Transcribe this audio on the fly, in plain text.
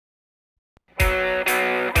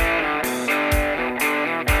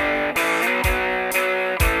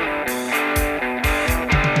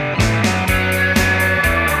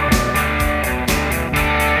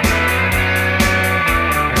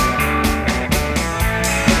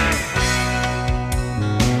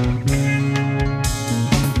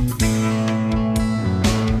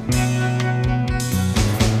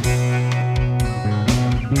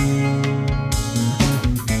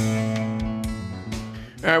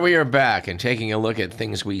right, we are back and taking a look at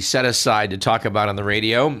things we set aside to talk about on the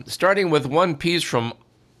radio, starting with one piece from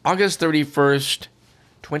August 31st,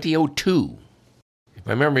 2002. If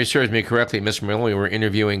my memory serves me correctly, Mr. Miller, we were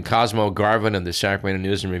interviewing Cosmo Garvin of the Sacramento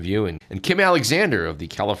News and Review and Kim Alexander of the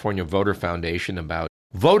California Voter Foundation about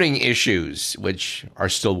voting issues, which are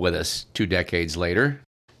still with us 2 decades later.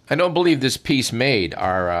 I don't believe this piece made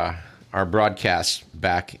our broadcast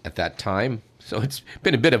back at that time, so it's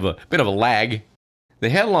been a bit of a lag. The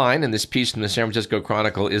headline in this piece from the San Francisco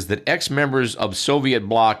Chronicle is that ex-members of Soviet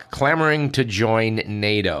bloc clamoring to join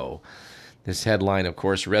NATO. This headline, of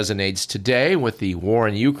course, resonates today with the war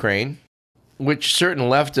in Ukraine, which certain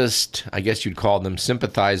leftist, I guess you'd call them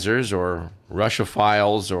sympathizers or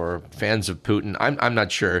Russophiles or fans of Putin, I'm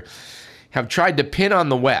not sure, have tried to pin on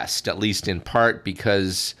the West, at least in part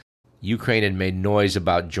because Ukraine had made noise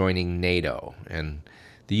about joining NATO. And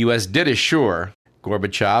the U.S. did assure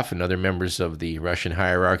Gorbachev and other members of the Russian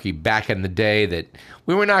hierarchy back in the day that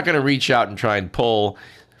we were not going to reach out and try and pull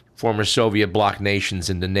former Soviet bloc nations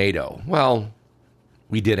into NATO. Well,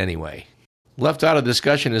 we did anyway. Left out of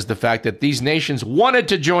discussion is the fact that these nations wanted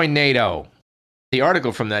to join NATO. The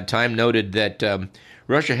article from that time noted that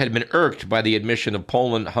Russia had been irked by the admission of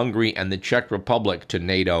Poland, Hungary, and the Czech Republic to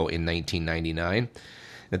NATO in 1999.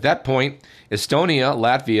 At that point, Estonia,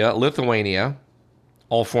 Latvia, Lithuania,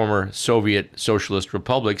 all former Soviet socialist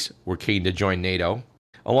republics, were keen to join NATO,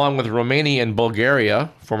 along with Romania and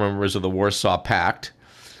Bulgaria, former members of the Warsaw Pact,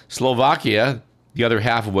 Slovakia, the other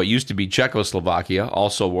half of what used to be Czechoslovakia,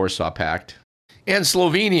 also Warsaw Pact, and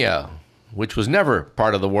Slovenia, which was never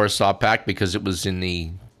part of the Warsaw Pact because it was in the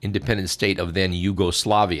independent state of then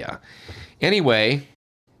Yugoslavia. Anyway,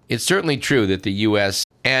 it's certainly true that the U.S.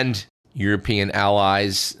 and European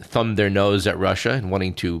allies thumbed their nose at Russia in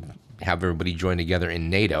wanting to have everybody join together in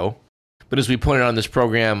NATO. But as we pointed out on this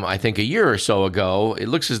program, I think a year or so ago, it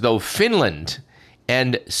looks as though Finland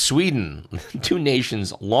and Sweden, 2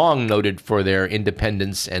 nations long noted for their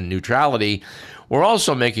independence and neutrality, were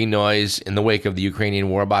also making noise in the wake of the Ukrainian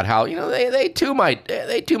war about how, they too might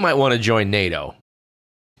want to join NATO.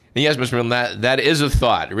 And yes, Mr. Milton, that is a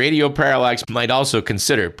thought. Radio Parallax might also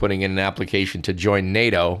consider putting in an application to join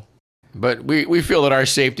NATO. But we feel that our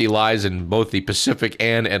safety lies in both the Pacific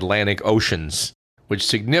and Atlantic Oceans, which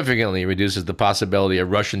significantly reduces the possibility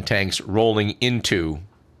of Russian tanks rolling into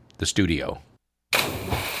the studio.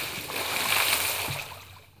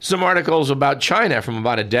 Some articles about China from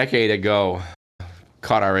about a decade ago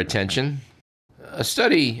caught our attention.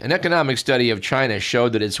 An economic study of China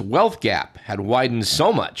showed that its wealth gap had widened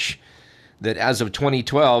so much that as of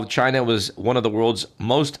 2012, China was one of the world's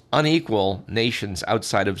most unequal nations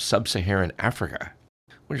outside of sub-Saharan Africa,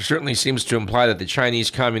 which certainly seems to imply that the Chinese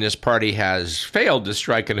Communist Party has failed to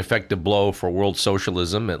strike an effective blow for world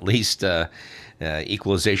socialism, at least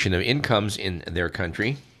equalization of incomes in their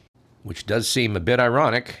country, which does seem a bit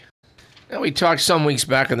ironic. Now, we talked some weeks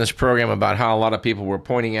back on this program about how a lot of people were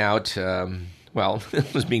pointing out,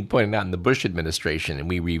 it was being pointed out in the Bush administration, and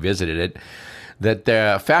we revisited it, that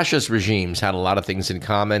the fascist regimes had a lot of things in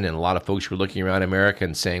common, and a lot of folks were looking around America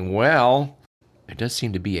and saying, well, there does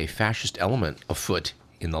seem to be a fascist element afoot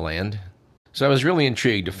in the land. So I was really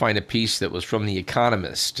intrigued to find a piece that was from The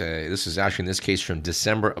Economist. This is actually, in this case, from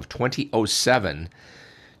December of 2007,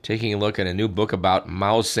 taking a look at a new book about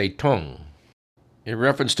Mao Zedong. It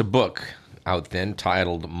referenced a book out then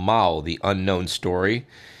titled Mao, The Unknown Story,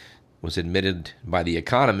 was admitted by The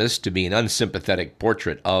Economist to be an unsympathetic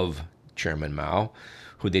portrait of Chairman Mao,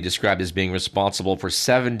 who they described as being responsible for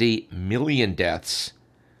 70 million deaths,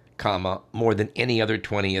 more than any other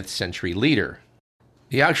 20th century leader.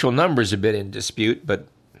 The actual number is a bit in dispute, but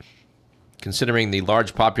considering the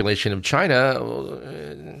large population of China,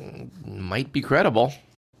 might be credible.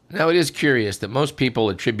 Now, it is curious that most people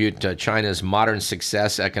attribute China's modern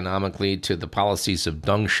success economically to the policies of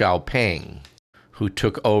Deng Xiaoping, who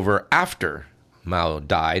took over after Mao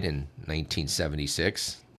died in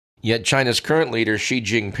 1976. Yet China's current leader, Xi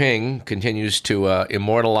Jinping, continues to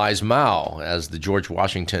immortalize Mao as the George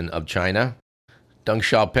Washington of China. Deng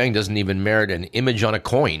Xiaoping doesn't even merit an image on a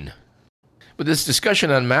coin. But this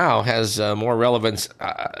discussion on Mao has more relevance,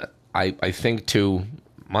 I think, to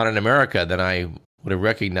modern America than I would have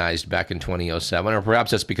recognized back in 2007. Or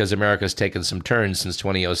perhaps that's because America's taken some turns since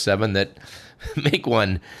 2007 that make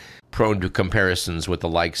one prone to comparisons with the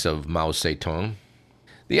likes of Mao Zedong.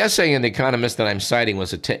 The essay in The Economist that I'm citing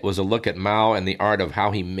was a look at Mao and the art of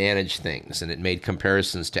how he managed things, and it made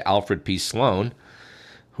comparisons to Alfred P. Sloan,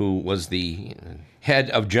 who was the head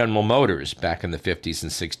of General Motors back in the 50s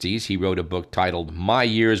and 60s. He wrote a book titled My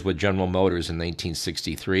Years with General Motors in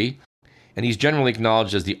 1963, and he's generally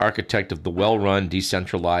acknowledged as the architect of the well-run,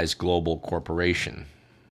 decentralized global corporation.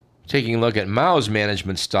 Taking a look at Mao's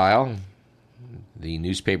management style, the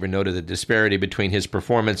newspaper noted the disparity between his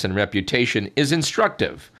performance and reputation is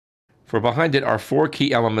instructive, for behind it are 4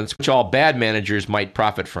 key elements which all bad managers might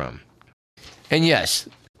profit from. And yes,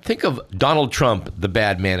 think of Donald Trump, the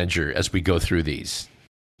bad manager, as we go through these.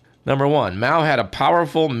 Number 1, Mao had a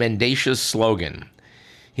powerful, mendacious slogan.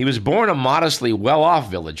 He was born a modestly well-off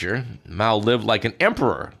villager. Mao lived like an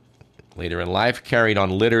emperor. Later in life, carried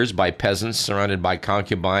on litters by peasants, surrounded by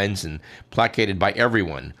concubines, and placated by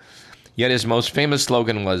everyone. Yet his most famous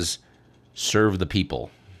slogan was, "Serve the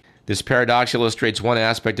people." This paradox illustrates one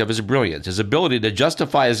aspect of his brilliance, his ability to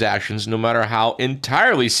justify his actions, no matter how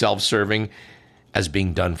entirely self-serving, as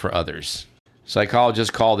being done for others.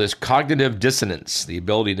 Psychologists call this cognitive dissonance, the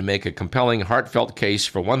ability to make a compelling, heartfelt case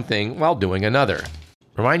for one thing while doing another.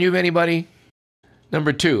 Remind you of anybody?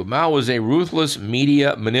 Number 2, Mao was a ruthless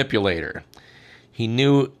media manipulator. He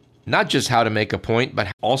knew not just how to make a point,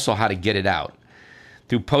 but also how to get it out.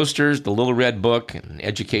 Through posters, the Little Red Book, and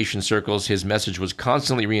education circles, his message was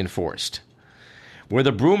constantly reinforced. "Where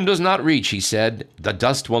the broom does not reach," he said, "the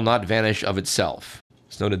dust will not vanish of itself."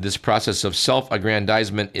 It's noted this process of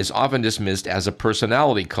self-aggrandizement is often dismissed as a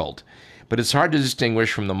personality cult, but it's hard to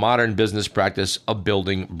distinguish from the modern business practice of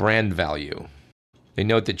building brand value. They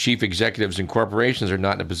note that chief executives in corporations are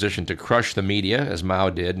not in a position to crush the media, as Mao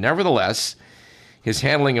did. Nevertheless, his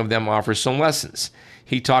handling of them offers some lessons.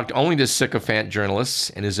 He talked only to sycophant journalists,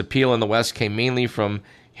 and his appeal in the West came mainly from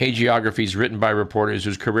hagiographies written by reporters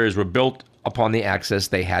whose careers were built upon the access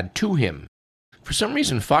they had to him. For some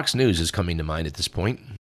reason, Fox News is coming to mind at this point.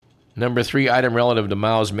 Number 3 item relative to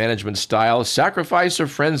Mao's management style, sacrifice of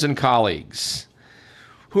friends and colleagues.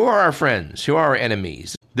 Who are our friends? Who are our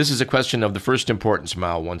enemies? This is a question of the first importance,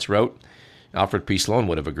 Mao once wrote. Alfred P. Sloan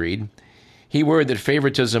would have agreed. He worried that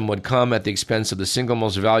favoritism would come at the expense of the single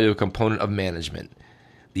most valuable component of management,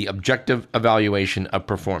 the objective evaluation of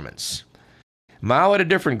performance. Mao had a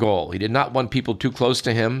different goal. He did not want people too close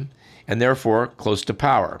to him, and therefore close to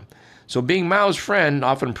power. So being Mao's friend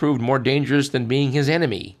often proved more dangerous than being his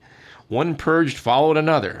enemy. One purged followed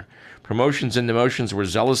another. Promotions and demotions were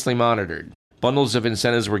zealously monitored. Bundles of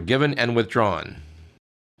incentives were given and withdrawn.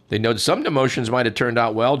 They note some demotions might have turned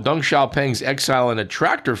out well. Deng Xiaoping's exile in a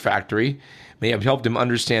tractor factory may have helped him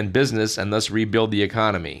understand business and thus rebuild the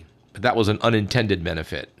economy. But that was an unintended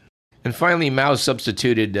benefit. And finally, Mao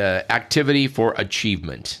substituted activity for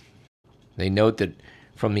achievement. They note that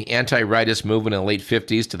from the anti-rightist movement in the late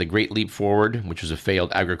 50s to the Great Leap Forward, which was a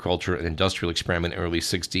failed agriculture and industrial experiment in the early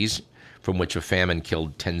 60s, from which a famine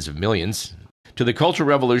killed tens of millions, to the Cultural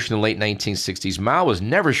Revolution in the late 1960s, Mao was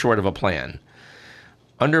never short of a plan.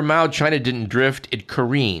 Under Mao, China didn't drift, it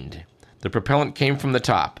careened. The propellant came from the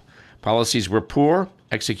top. Policies were poor,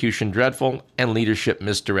 execution dreadful, and leadership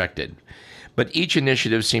misdirected. But each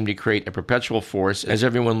initiative seemed to create a perpetual force as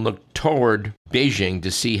everyone looked toward Beijing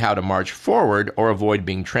to see how to march forward or avoid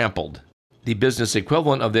being trampled. The business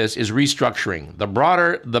equivalent of this is restructuring. The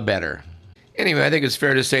broader, the better. Anyway, I think it's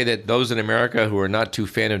fair to say that those in America who are not too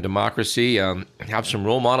fan of democracy have some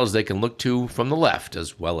role models they can look to from the left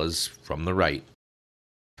as well as from the right.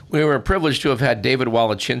 We were privileged to have had David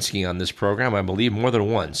Walachinsky on this program, I believe, more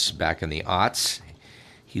than once back in the aughts.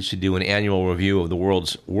 He used to do an annual review of the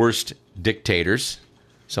world's worst dictators,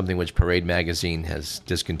 something which Parade magazine has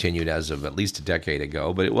discontinued as of at least a decade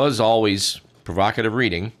ago, but it was always provocative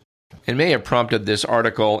reading and may have prompted this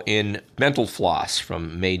article in Mental Floss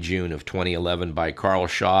from May-June of 2011 by Carl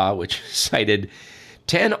Shaw, which cited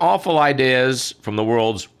 10 awful ideas from the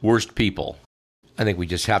world's worst people. I think we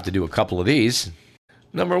just have to do a couple of these.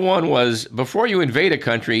 Number 1 was, before you invade a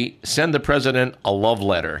country, send the president a love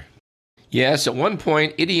letter. Yes, at one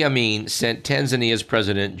point, Idi Amin sent Tanzania's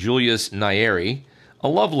president, Julius Nyerere, a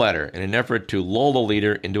love letter in an effort to lull the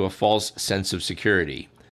leader into a false sense of security.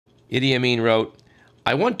 Idi Amin wrote,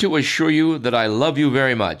 "I want to assure you that I love you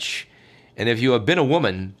very much, and if you had been a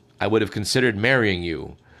woman, I would have considered marrying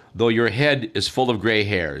you, though your head is full of gray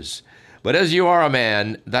hairs. But as you are a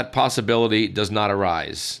man, that possibility does not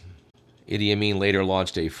arise." Idi Amin later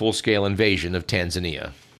launched a full-scale invasion of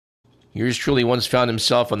Tanzania. Yours truly once found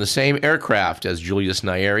himself on the same aircraft as Julius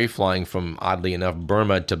Nyerere, flying from, oddly enough,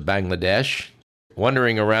 Burma to Bangladesh.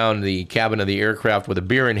 Wandering around the cabin of the aircraft with a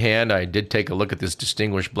beer in hand, I did take a look at this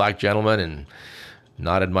distinguished black gentleman and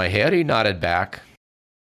nodded my head. He nodded back.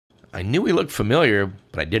 I knew he looked familiar,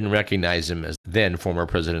 but I didn't recognize him as then former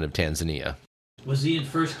president of Tanzania. Was he in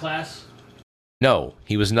first class? No,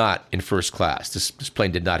 he was not in first class. This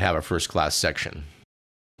plane did not have a first class section.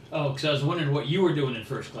 Oh, because I was wondering what you were doing in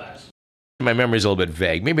first class. My memory's a little bit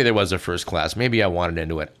vague. Maybe there was a first class. Maybe I wanted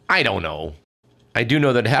into it. I don't know. I do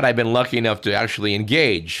know that had I been lucky enough to actually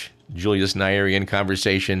engage Julius Nyeri in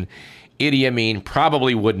conversation, Idi Amin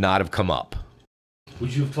probably would not have come up.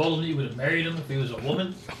 Would you have told him you would have married him if he was a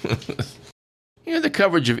woman? The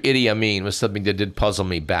coverage of Idi Amin was something that did puzzle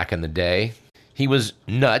me back in the day. He was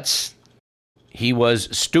nuts. He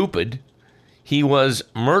was stupid. He was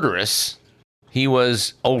murderous. He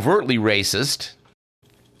was overtly racist.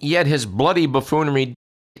 Yet his bloody buffoonery,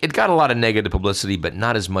 it got a lot of negative publicity, but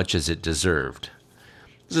not as much as it deserved.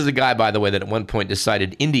 This is a guy, by the way, that at one point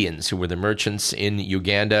decided Indians, who were the merchants in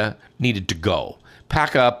Uganda, needed to go.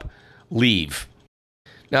 Pack up, leave.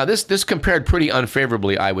 Now, this compared pretty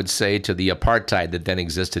unfavorably, I would say, to the apartheid that then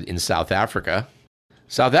existed in South Africa.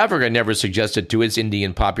 South Africa never suggested to its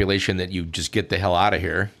Indian population that you just get the hell out of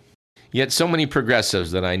here. Yet so many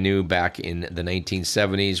progressives that I knew back in the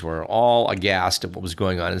 1970s were all aghast at what was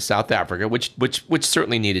going on in South Africa, which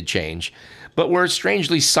certainly needed change, but were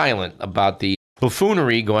strangely silent about the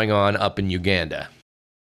buffoonery going on up in Uganda.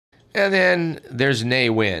 And then there's Ne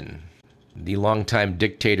Win, the longtime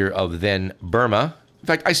dictator of then Burma. In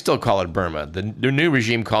fact, I still call it Burma. The new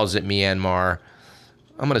regime calls it Myanmar.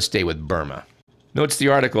 I'm going to stay with Burma. Notes the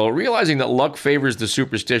article, realizing that luck favors the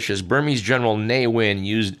superstitious, Burmese General Ne Win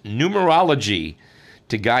used numerology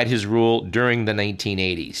to guide his rule during the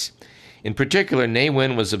 1980s. In particular, Ne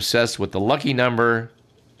Win was obsessed with the lucky number,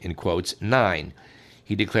 in quotes, 9.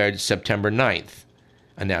 He declared September 9th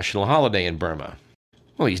a national holiday in Burma.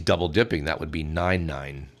 Well, he's double dipping. That would be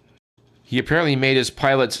 9/9. He apparently made his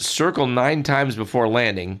pilots circle 9 times before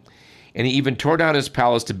landing, and he even tore down his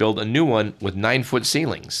palace to build a new one with 9-foot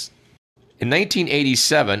ceilings. In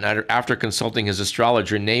 1987, after consulting his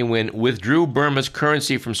astrologer, Ne Win withdrew Burma's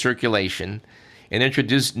currency from circulation and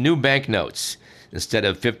introduced new banknotes. Instead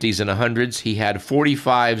of 50s and 100s, he had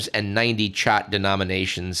 45s and 90 Chat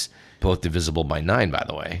denominations, both divisible by 9, by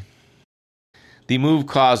the way. The move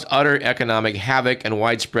caused utter economic havoc and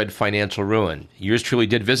widespread financial ruin. Yours truly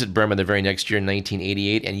did visit Burma the very next year in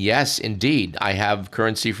 1988, and yes, indeed, I have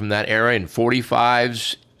currency from that era in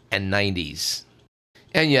 45s and 90s.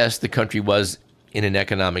 And yes, the country was in an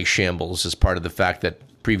economic shambles as part of the fact that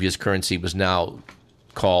previous currency was now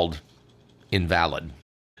called invalid.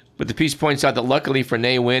 But the piece points out that luckily for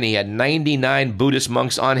Ne Win, he had 99 Buddhist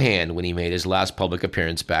monks on hand when he made his last public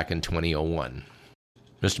appearance back in 2001.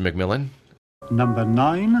 Mr. McMillan? Number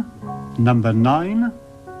 9, number 9,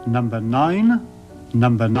 number 9,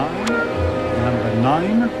 number 9, number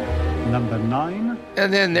 9, number 9.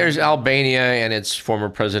 And then there's Albania and its former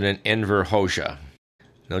president Enver Hoxha.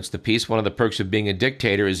 Notes the piece, one of the perks of being a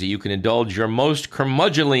dictator is that you can indulge your most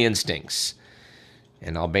curmudgeonly instincts.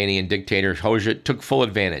 And Albanian dictator Hoxha took full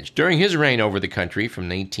advantage. During his reign over the country from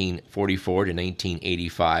 1944 to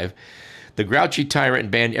 1985, the grouchy tyrant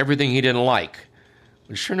banned everything he didn't like,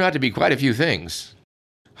 which turned out to be quite a few things.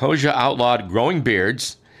 Hoxha outlawed growing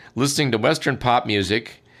beards, listening to Western pop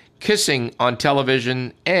music, kissing on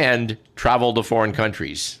television, and travel to foreign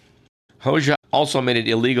countries. Hoxha also made it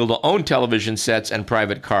illegal to own television sets and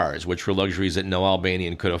private cars, which were luxuries that no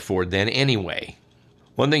Albanian could afford then anyway.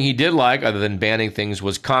 One thing he did like, other than banning things,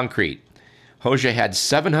 was concrete. Hoxha had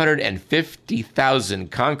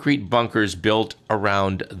 750,000 concrete bunkers built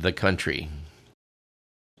around the country.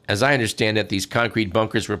 As I understand it, these concrete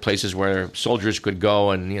bunkers were places where soldiers could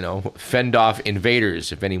go and, fend off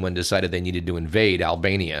invaders if anyone decided they needed to invade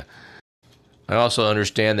Albania. I also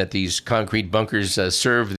understand that these concrete bunkers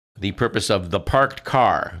serve the purpose of the parked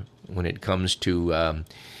car when it comes to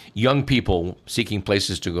young people seeking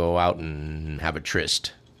places to go out and have a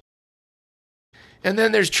tryst. And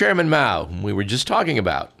then there's Chairman Mao, whom we were just talking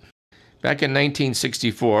about. Back in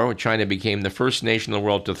 1964, when China became the first nation in the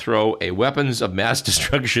world to throw a weapons of mass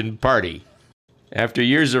destruction party. After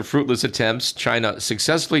years of fruitless attempts, China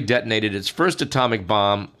successfully detonated its first atomic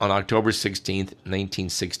bomb on October 16,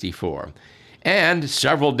 1964. And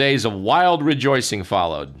several days of wild rejoicing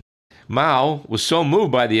followed. Mao was so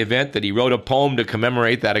moved by the event that he wrote a poem to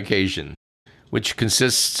commemorate that occasion, which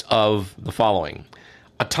consists of the following.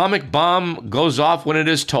 Atomic bomb goes off when it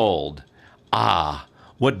is told. Ah,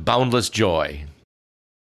 what boundless joy.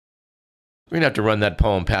 We're going to have to run that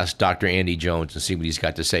poem past Dr. Andy Jones and see what he's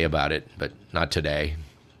got to say about it, but not today.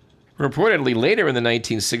 Reportedly, later in the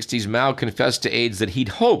 1960s, Mao confessed to aides that he'd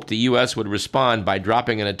hoped the U.S. would respond by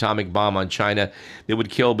dropping an atomic bomb on China that would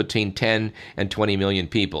kill between 10 and 20 million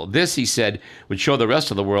people. This, he said, would show the rest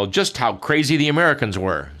of the world just how crazy the Americans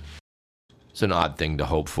were. It's an odd thing to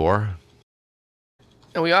hope for.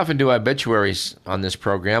 And we often do obituaries on this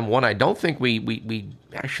program. One I don't think we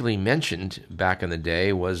actually mentioned back in the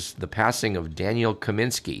day was the passing of Daniel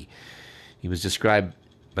Kaminsky. He was described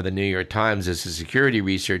by the New York Times as a security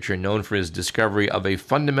researcher known for his discovery of a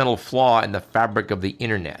fundamental flaw in the fabric of the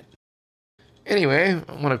internet. Anyway,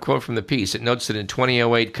 I want to quote from the piece. It notes that in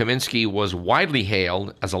 2008, Kaminsky was widely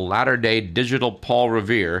hailed as a latter-day digital Paul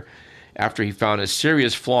Revere after he found a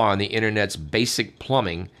serious flaw in the internet's basic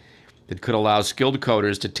plumbing that could allow skilled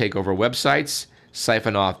coders to take over websites,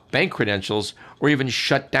 siphon off bank credentials, or even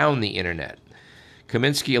shut down the internet.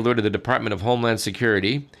 Kaminsky alerted the Department of Homeland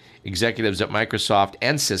Security, executives at Microsoft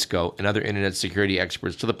and Cisco, and other internet security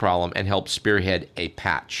experts to the problem and helped spearhead a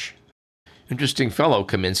patch. Interesting fellow,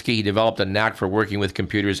 Kaminsky. He developed a knack for working with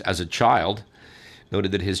computers as a child.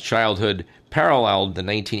 Noted that his childhood paralleled the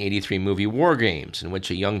 1983 movie War Games, in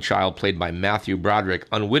which a young child played by Matthew Broderick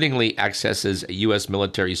unwittingly accesses a U.S.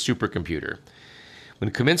 military supercomputer.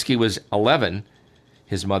 When Kaminsky was 11,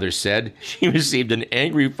 his mother said, she received an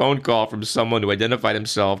angry phone call from someone who identified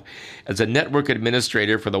himself as a network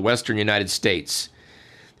administrator for the Western United States.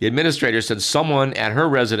 The administrator said someone at her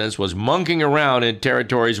residence was monkeying around in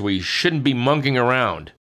territories where he shouldn't be monkeying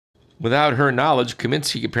around. Without her knowledge,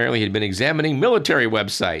 Kaminsky apparently had been examining military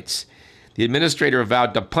websites. The administrator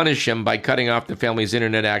vowed to punish him by cutting off the family's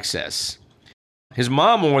internet access. His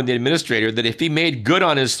mom warned the administrator that if he made good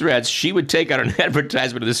on his threats, she would take out an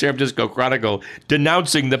advertisement of the San Francisco Chronicle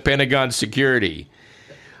denouncing the Pentagon's security.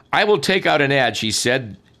 I will take out an ad, she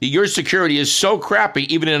said. Your security is so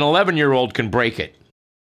crappy, even an 11-year-old can break it.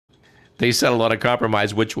 They settled on a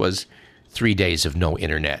compromise, which was 3 days of no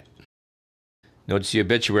internet. Notes the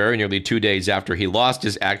obituary. Nearly 2 days after he lost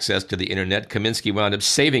his access to the internet, Kaminsky wound up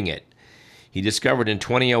saving it. He discovered in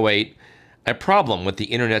 2008 a problem with the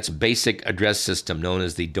internet's basic address system known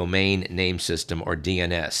as the Domain Name System, or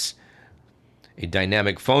DNS, a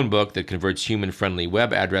dynamic phone book that converts human-friendly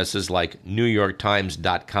web addresses like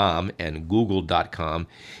NewYorkTimes.com and Google.com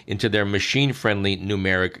into their machine-friendly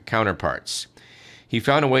numeric counterparts. He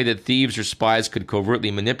found a way that thieves or spies could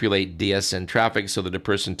covertly manipulate DSN traffic so that a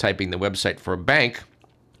person typing the website for a bank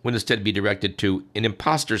would instead be directed to an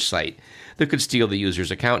imposter site that could steal the user's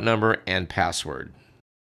account number and password.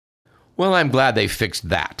 Well, I'm glad they fixed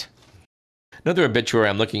that. Another obituary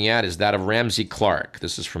I'm looking at is that of Ramsey Clark.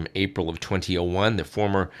 This is from April of 2001. The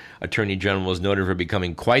former Attorney General was noted for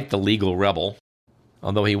becoming quite the legal rebel.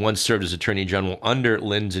 Although he once served as Attorney General under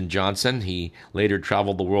Lyndon Johnson, he later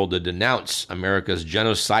traveled the world to denounce America's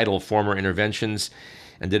genocidal former interventions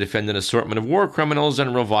and to defend an assortment of war criminals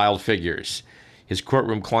and reviled figures. His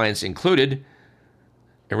courtroom clients included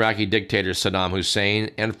Iraqi dictator Saddam Hussein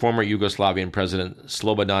and former Yugoslavian President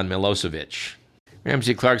Slobodan Milosevic.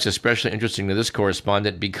 Ramsey Clark's especially interesting to this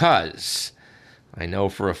correspondent because I know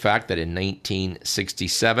for a fact that in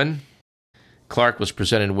 1967, Clark was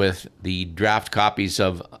presented with the draft copies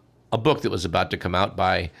of a book that was about to come out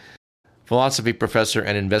by philosophy professor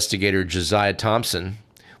and investigator Josiah Thompson,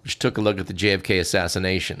 which took a look at the JFK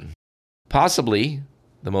assassination. Possibly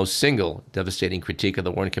the most single devastating critique of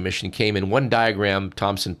the Warren Commission came in one diagram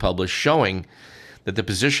Thompson published showing that the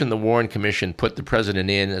position the Warren Commission put the president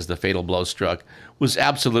in as the fatal blow struck was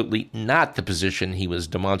absolutely not the position he was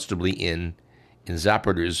demonstrably in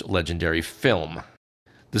Zapruder's legendary film.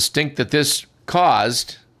 The stink that this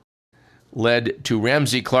caused led to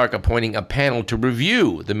Ramsey Clark appointing a panel to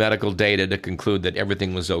review the medical data to conclude that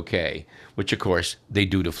everything was okay, which, of course, they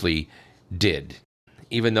dutifully did,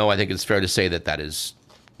 even though I think it's fair to say that that is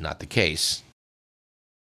not the case.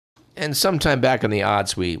 And sometime back in the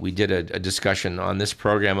aughts, we did a discussion on this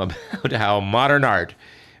program about how modern art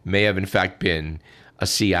may have in fact been a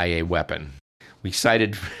CIA weapon. We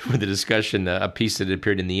cited for the discussion a piece that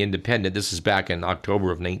appeared in The Independent. This is back in October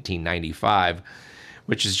of 1995,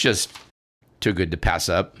 which is just too good to pass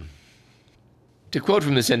up. To quote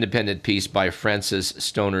from this Independent piece by Francis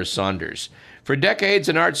Stoner Saunders, "For decades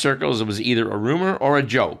in art circles it was either a rumor or a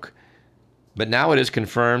joke, but now it is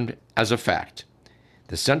confirmed as a fact.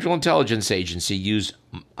 The Central Intelligence Agency used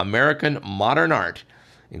American modern art,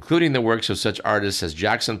 including the works of such artists as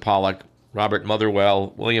Jackson Pollock, Robert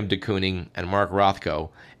Motherwell, William de Kooning, and Mark Rothko,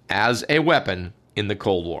 as a weapon in the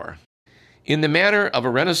Cold War. In the manner of a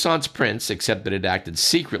Renaissance prince, except that it acted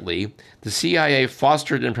secretly, the CIA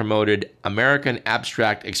fostered and promoted American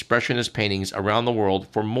abstract expressionist paintings around the world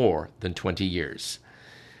for more than 20 years.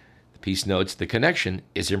 The piece notes the connection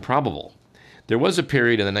is improbable. There was a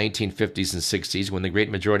period in the 1950s and 60s when the great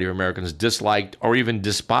majority of Americans disliked or even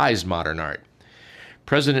despised modern art.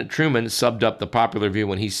 President Truman subbed up the popular view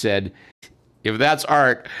when he said, 'If that's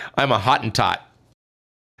art, I'm a Hottentot.'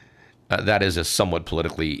 That is a somewhat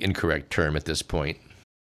politically incorrect term at this point.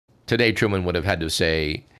 Today, Truman would have had to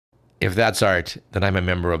say, 'If that's art, then I'm a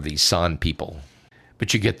member of the San people.'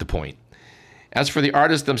 But you get the point. As for the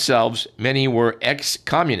artists themselves, many were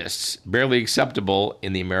ex-communists, barely acceptable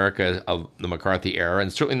in the America of the McCarthy era,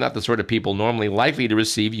 and certainly not the sort of people normally likely to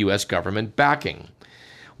receive U.S. government backing.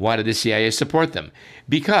 Why did the CIA support them?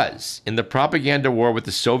 Because in the propaganda war with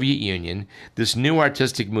the Soviet Union, this new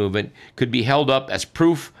artistic movement could be held up as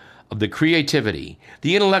proof of the creativity,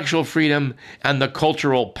 the intellectual freedom, and the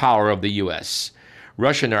cultural power of the U.S.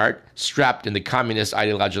 Russian art, strapped in the communist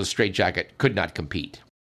ideological straitjacket, could not compete.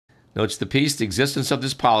 Notes the piece, the existence of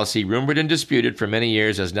this policy, rumored and disputed for many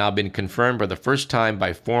years, has now been confirmed for the first time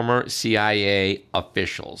by former CIA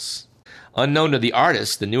officials. Unknown to the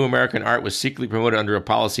artists, the new American art was secretly promoted under a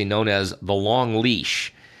policy known as the Long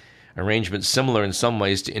Leash, arrangement similar in some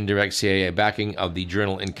ways to indirect CIA backing of the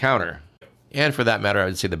journal Encounter. And for that matter, I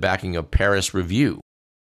would say the backing of Paris Review.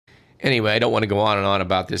 Anyway, I don't want to go on and on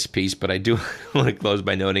about this piece, but I do want to close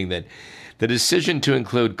by noting that the decision to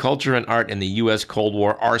include culture and art in the U.S. Cold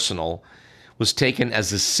War arsenal was taken as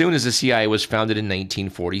soon as the CIA was founded in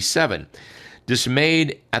 1947.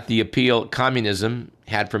 Dismayed at the appeal communism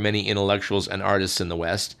had for many intellectuals and artists in the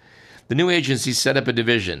West, the new agency set up a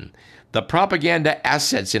division, the Propaganda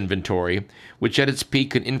Assets Inventory, which at its peak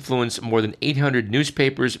could influence more than 800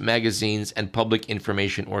 newspapers, magazines, and public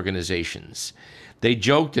information organizations. They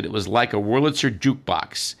joked that it was like a Wurlitzer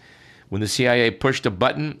jukebox. When the CIA pushed a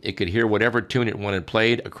button, it could hear whatever tune it wanted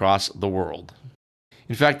played across the world.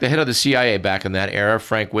 In fact, the head of the CIA back in that era,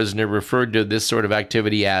 Frank Wisner, referred to this sort of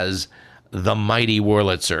activity as the mighty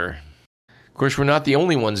Wurlitzer. Of course, we're not the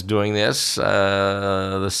only ones doing this.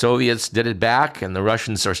 The Soviets did it back, and the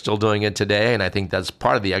Russians are still doing it today, and I think that's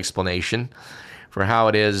part of the explanation for how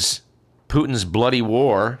it is Putin's bloody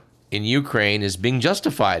war in Ukraine is being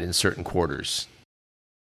justified in certain quarters.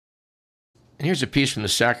 And here's a piece from the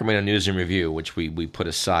Sacramento News and Review, which we put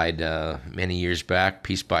aside many years back,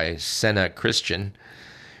 piece by Senna Christian,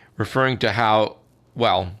 referring to how,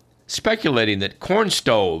 speculating that corn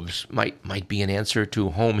stoves might be an answer to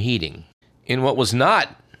home heating. In what was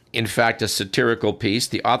not, in fact, a satirical piece,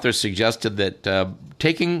 the author suggested that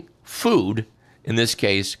taking food, in this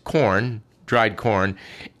case corn, dried corn,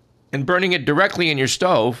 and burning it directly in your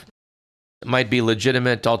stove might be a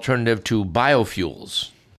legitimate alternative to biofuels.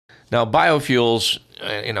 Now, biofuels,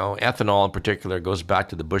 ethanol in particular, goes back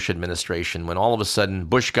to the Bush administration when all of a sudden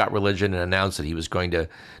Bush got religion and announced that he was going to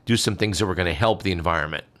do some things that were going to help the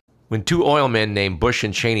environment. When two oil men named Bush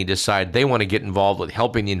and Cheney decide they want to get involved with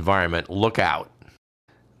helping the environment, look out.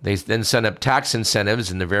 They then sent up tax incentives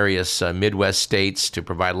in the various Midwest states to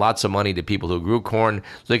provide lots of money to people who grew corn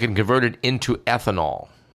so they can convert it into ethanol.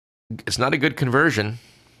 It's not a good conversion.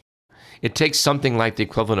 It takes something like the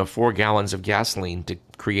equivalent of 4 gallons of gasoline to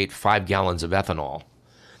create 5 gallons of ethanol.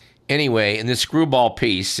 Anyway, in this screwball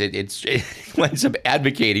piece, it ends up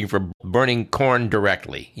advocating for burning corn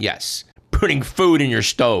directly. Yes, burning food in your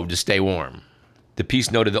stove to stay warm. The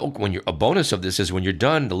piece noted that a bonus of this is when you're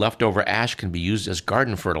done, the leftover ash can be used as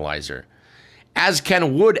garden fertilizer, as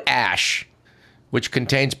can wood ash, which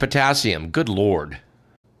contains potassium. Good Lord.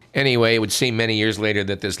 Anyway, it would seem many years later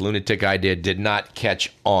that this lunatic idea did not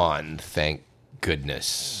catch on, thank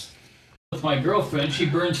goodness. With my girlfriend, she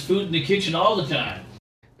burns food in the kitchen all the time.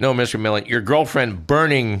 No, Mr. Millen, your girlfriend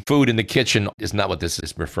burning food in the kitchen is not what this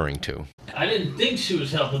is referring to. I didn't think she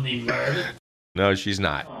was helping the environment. No, she's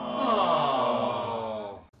not.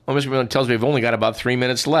 Oh. Well, Mr. Millen tells me we've only got about 3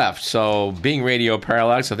 minutes left, so being Radio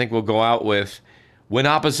Parallax, I think we'll go out with When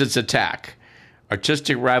Opposites Attack.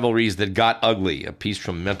 Artistic Rivalries That Got Ugly, a piece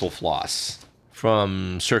from Mental Floss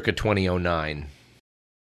from circa 2009.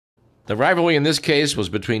 The rivalry in this case was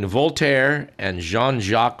between Voltaire and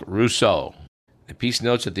Jean-Jacques Rousseau. The piece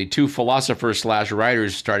notes that the two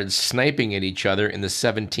philosophers/writers started sniping at each other in the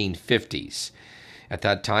 1750s. At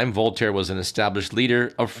that time, Voltaire was an established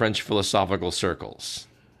leader of French philosophical circles,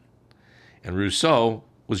 and Rousseau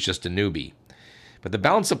was just a newbie. But the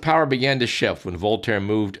balance of power began to shift when Voltaire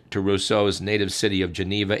moved to Rousseau's native city of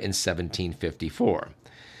Geneva in 1754.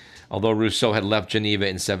 Although Rousseau had left Geneva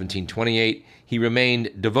in 1728, he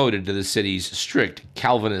remained devoted to the city's strict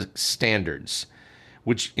Calvinist standards,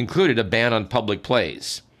 which included a ban on public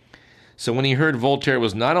plays. So when he heard Voltaire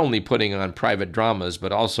was not only putting on private dramas,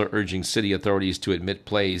 but also urging city authorities to admit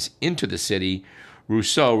plays into the city,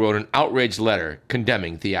 Rousseau wrote an outraged letter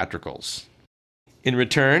condemning theatricals. In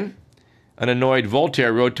return, an annoyed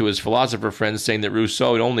Voltaire wrote to his philosopher friends saying that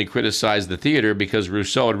Rousseau had only criticized the theater because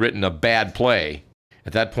Rousseau had written a bad play.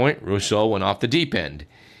 At that point, Rousseau went off the deep end.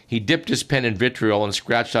 He dipped his pen in vitriol and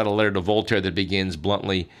scratched out a letter to Voltaire that begins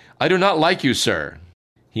bluntly, "I do not like you, sir."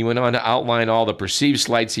 He went on to outline all the perceived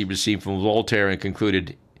slights he received from Voltaire and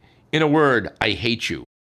concluded, "In a word, I hate you."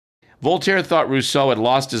 Voltaire thought Rousseau had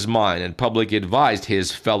lost his mind and publicly advised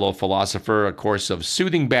his fellow philosopher a course of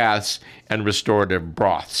soothing baths and restorative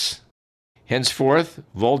broths. Henceforth,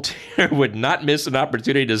 Voltaire would not miss an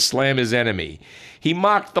opportunity to slam his enemy. He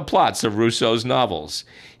mocked the plots of Rousseau's novels.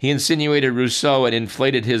 He insinuated Rousseau and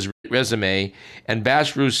inflated his resume and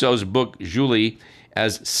bashed Rousseau's book, Julie,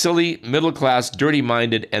 as silly, middle-class,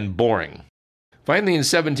 dirty-minded, and boring. Finally, in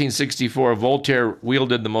 1764, Voltaire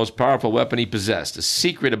wielded the most powerful weapon he possessed, a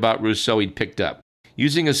secret about Rousseau he'd picked up.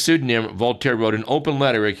 Using a pseudonym, Voltaire wrote an open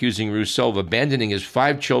letter accusing Rousseau of abandoning his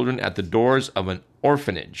 5 children at the doors of an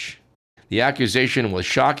orphanage. The accusation was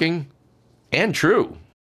shocking and true.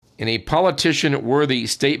 In a politician-worthy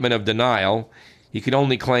statement of denial, he could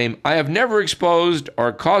only claim, "I have never exposed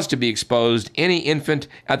or caused to be exposed any infant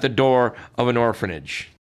at the door of an orphanage."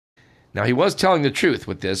 Now, he was telling the truth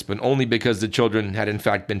with this, but only because the children had in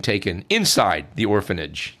fact been taken inside the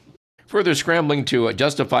orphanage. Further scrambling to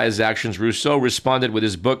justify his actions, Rousseau responded with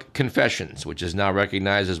his book Confessions, which is now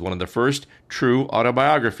recognized as one of the first true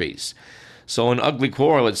autobiographies. So an ugly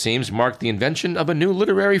quarrel, it seems, marked the invention of a new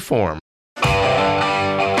literary form.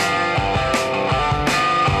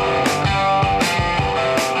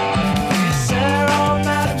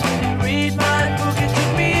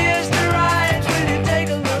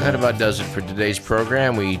 That about does it for today's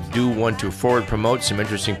program. We do want to forward promote some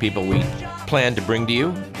interesting people we plan to bring to you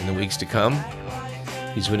in the weeks to come.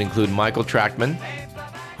 These would include Michael Trachtman,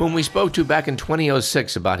 whom we spoke to back in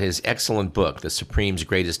 2006 about his excellent book, The Supreme's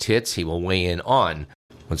Greatest Hits. He will weigh in on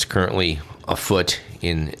what's currently afoot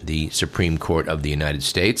in the Supreme Court of the United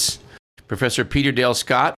States. Professor Peter Dale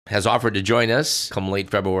Scott has offered to join us come late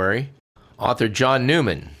February. Author John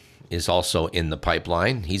Newman is also in the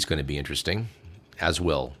pipeline. He's going to be interesting, as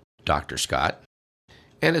will Dr. Scott.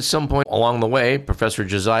 And at some point along the way, Professor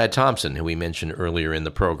Josiah Thompson, who we mentioned earlier in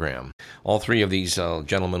the program. All 3 of these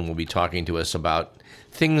gentlemen will be talking to us about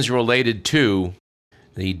things related to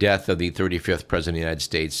the death of the 35th President of the United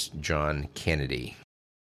States, John Kennedy.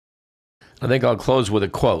 I think I'll close with a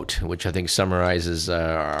quote, which I think summarizes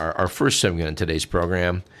our first segment in today's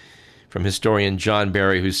program, from historian John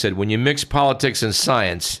Barry, who said, "When you mix politics and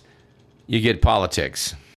science, you get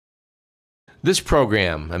politics." This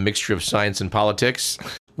program, a mixture of science and politics,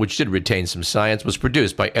 which did retain some science, was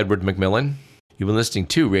produced by Edward McMillan. You've been listening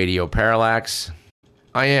to Radio Parallax.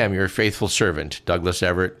 I am your faithful servant, Douglas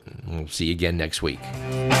Everett. We'll see you again next week.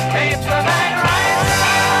 Hey,